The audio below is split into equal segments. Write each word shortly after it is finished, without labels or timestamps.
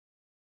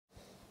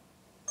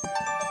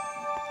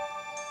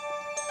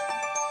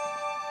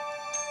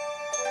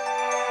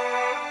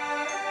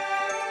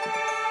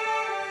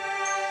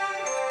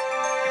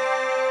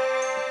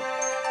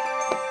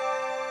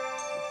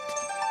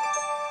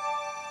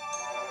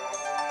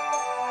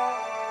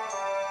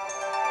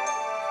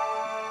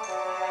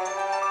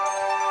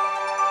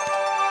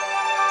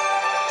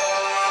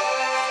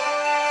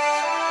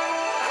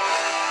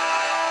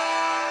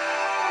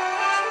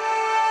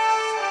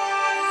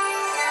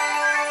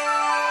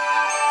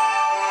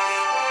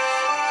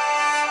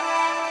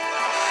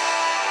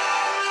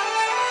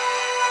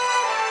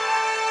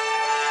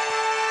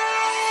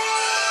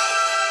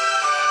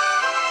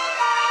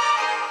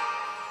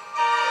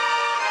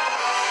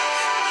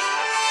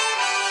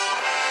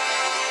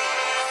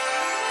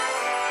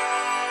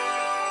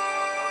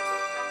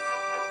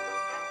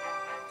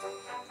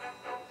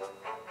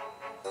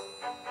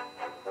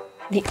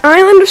The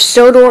island of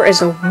Sodor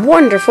is a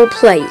wonderful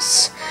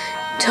place.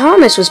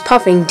 Thomas was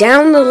puffing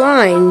down the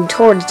line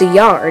towards the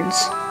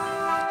yards.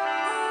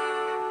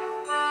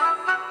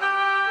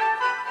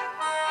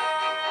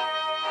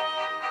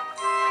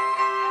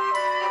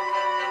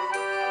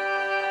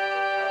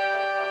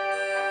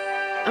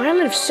 The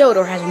island of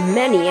Sodor has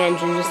many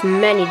engines with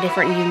many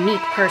different unique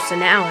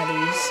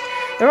personalities.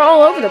 They're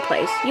all over the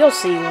place. You'll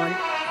see one.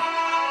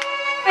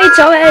 Hey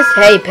Thomas,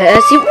 hey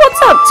Percy,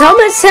 what's up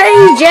Thomas?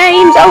 Hey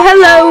James, oh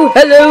hello,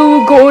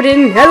 hello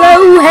Gordon,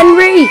 hello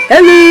Henry,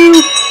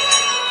 hello.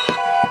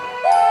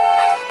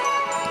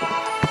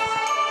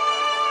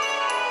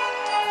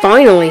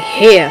 Finally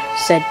here,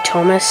 said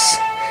Thomas,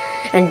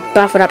 and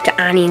buffered up to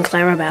Annie and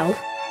Clarabelle.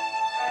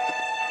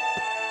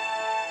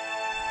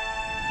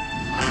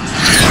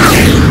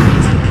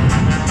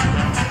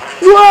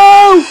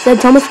 Whoa,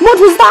 said Thomas, what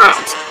was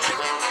that?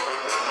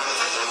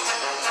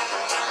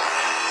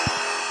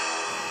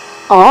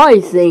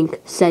 I think,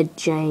 said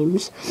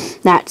James,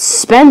 that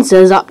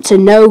Spencer's up to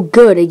no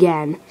good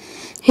again.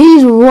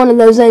 He's one of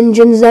those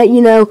engines that,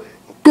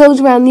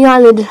 goes around the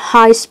island at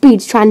high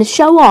speeds trying to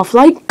show off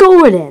like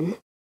Gordon.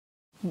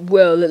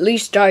 Well, at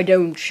least I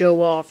don't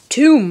show off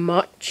too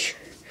much.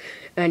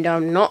 And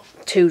I'm not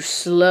too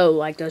slow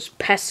like those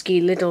pesky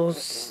little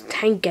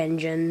tank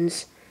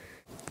engines.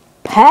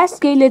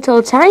 Pesky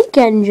little tank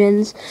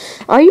engines?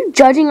 Are you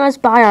judging us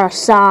by our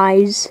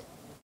size?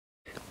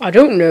 I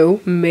don't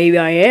know. Maybe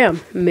I am.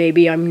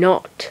 Maybe I'm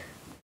not.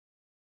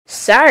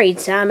 Sorry,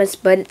 Thomas,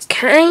 but it's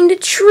kinda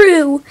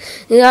true.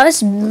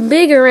 Us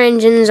bigger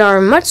engines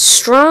are much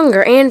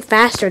stronger and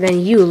faster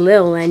than you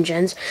little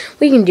engines.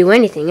 We can do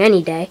anything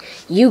any day.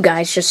 You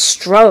guys just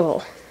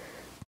struggle.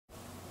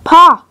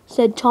 Pa,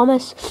 said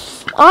Thomas,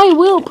 I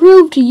will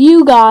prove to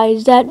you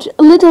guys that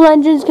little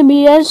engines can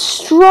be as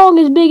strong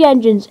as big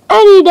engines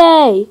any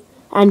day.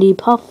 And he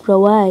puffed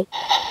away.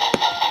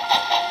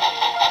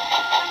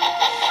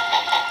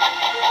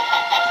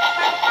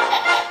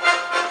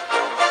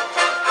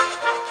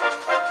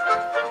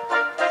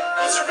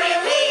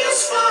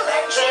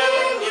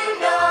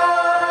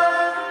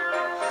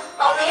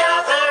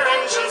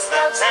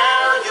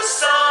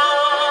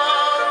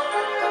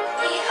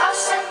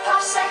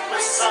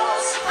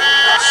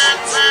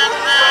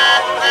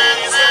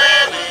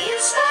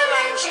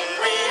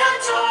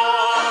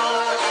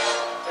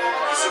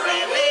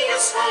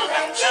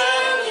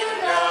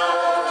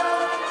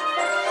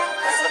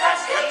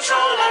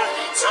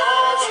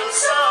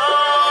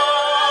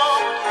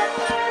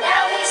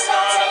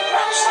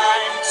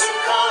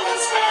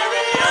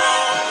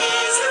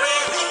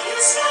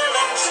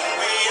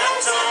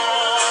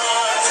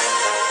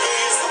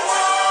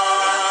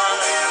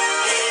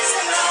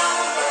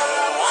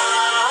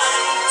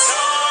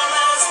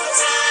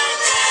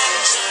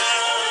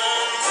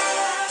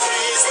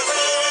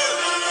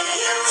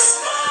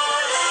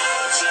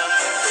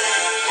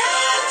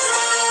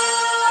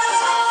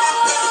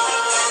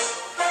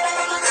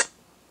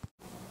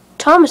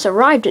 Thomas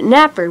arrived at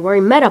Knapford, where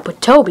he met up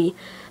with Toby.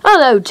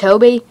 Hello,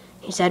 Toby,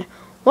 he said.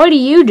 What are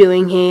you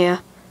doing here?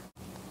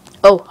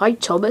 Oh, hi,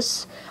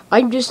 Thomas.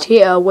 I'm just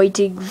here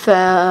waiting for,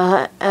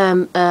 I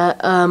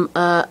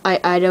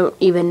don't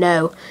even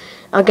know.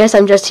 I guess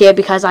I'm just here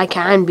because I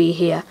can be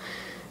here.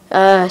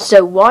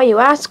 So why you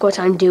ask what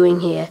I'm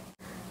doing here?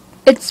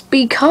 It's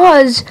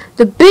because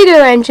the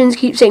bigger engines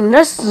keep saying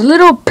us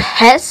little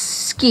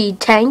pesky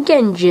tank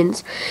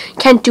engines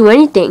can't do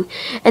anything,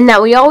 and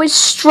that we always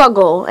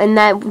struggle, and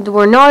that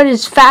we're not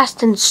as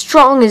fast and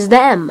strong as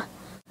them.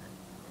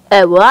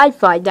 Well, I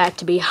find that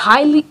to be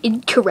highly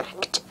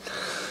incorrect.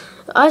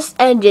 Us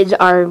engines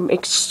are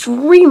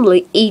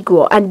extremely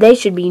equal, and they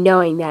should be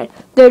knowing that.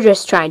 They're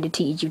just trying to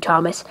tease you,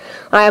 Thomas.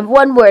 I have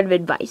one word of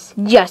advice.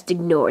 Just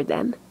ignore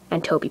them.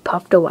 And Toby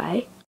puffed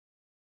away.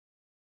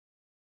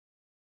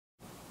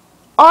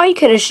 I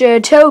can assure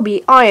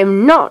Toby I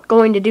am not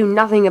going to do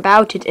nothing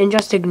about it and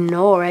just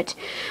ignore it.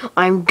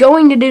 I'm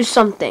going to do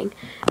something,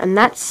 and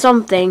that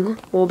something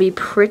will be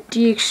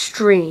pretty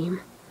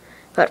extreme.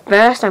 But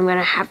first I'm going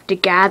to have to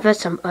gather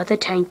some other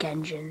tank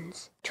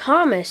engines.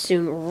 Thomas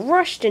soon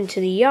rushed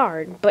into the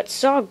yard, but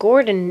saw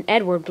Gordon and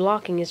Edward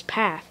blocking his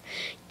path.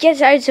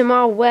 Get out of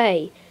my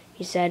way,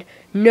 he said.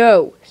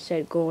 No,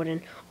 said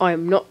Gordon, I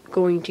am not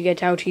going to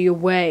get out of your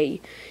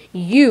way.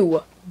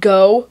 You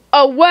go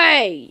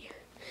away!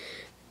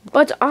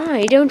 But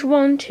I don't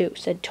want to,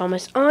 said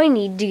Thomas. I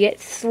need to get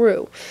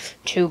through.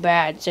 Too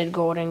bad, said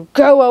Gordon.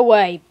 Go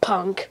away,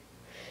 punk.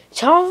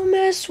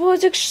 Thomas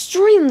was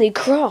extremely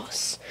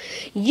cross.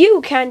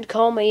 You can't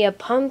call me a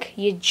punk,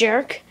 you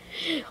jerk.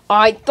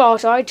 I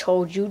thought I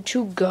told you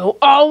to go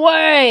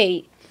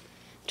away.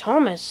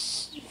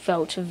 Thomas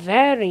felt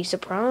very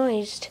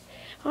surprised.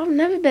 I've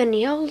never been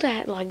yelled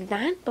at like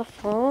that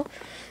before.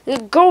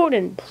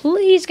 Gordon,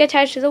 please get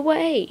out of the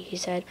way, he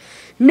said.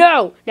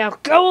 No, now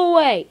go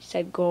away,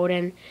 said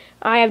Gordon.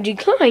 I have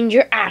declined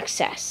your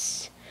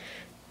access.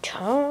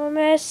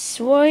 Thomas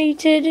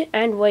waited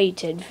and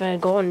waited for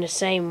Gordon to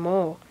say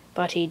more,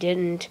 but he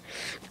didn't.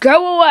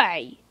 Go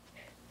away!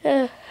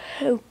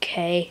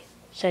 Okay,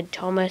 said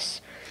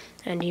Thomas.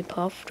 And he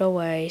puffed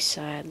away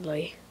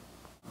sadly.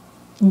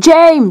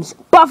 James,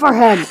 buffer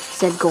him,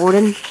 said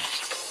Gordon.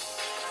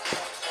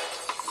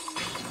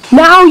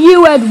 Now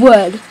you,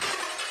 Edward.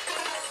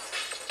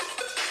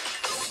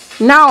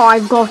 Now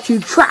I've got you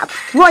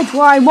trapped right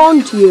where I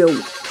want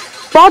you.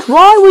 But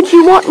why would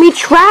you want me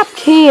trapped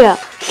here?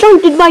 So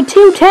did my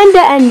 2 tender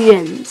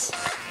engines.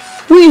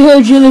 We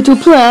heard your little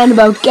plan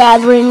about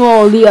gathering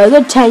all the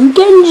other tank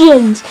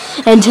engines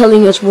and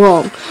telling us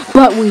wrong,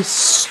 but we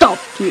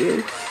stopped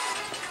you.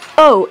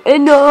 Oh,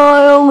 and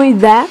not only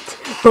that,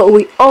 but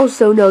we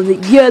also know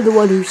that you're the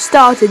one who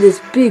started this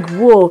big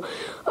war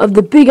of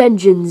the big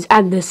engines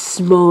and the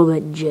small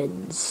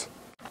engines.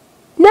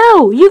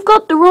 No, you've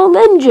got the wrong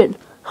engine.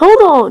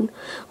 Hold on.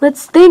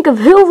 Let's think of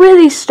who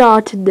really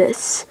started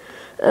this.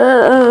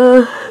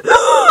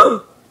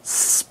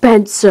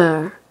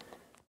 Spencer.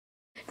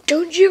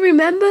 Don't you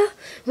remember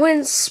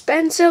when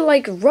Spencer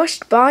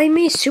rushed by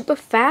me super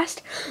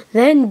fast?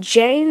 Then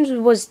James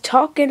was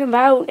talking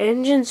about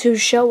engines who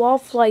show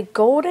off like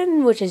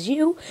Gordon, which is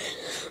you.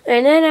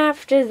 And then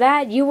after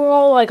that, you were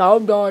all like,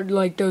 I'm not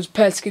like those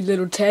pesky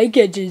little tank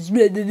engines.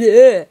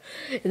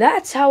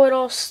 That's how it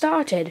all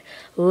started.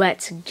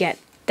 Let's get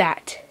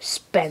that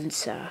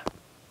Spencer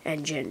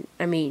engine.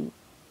 I mean,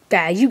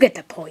 you get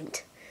the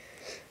point.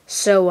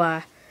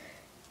 So,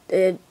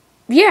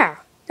 yeah,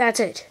 that's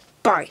it.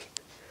 Bye.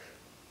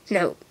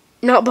 No,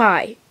 not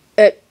bye.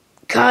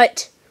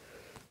 Cut.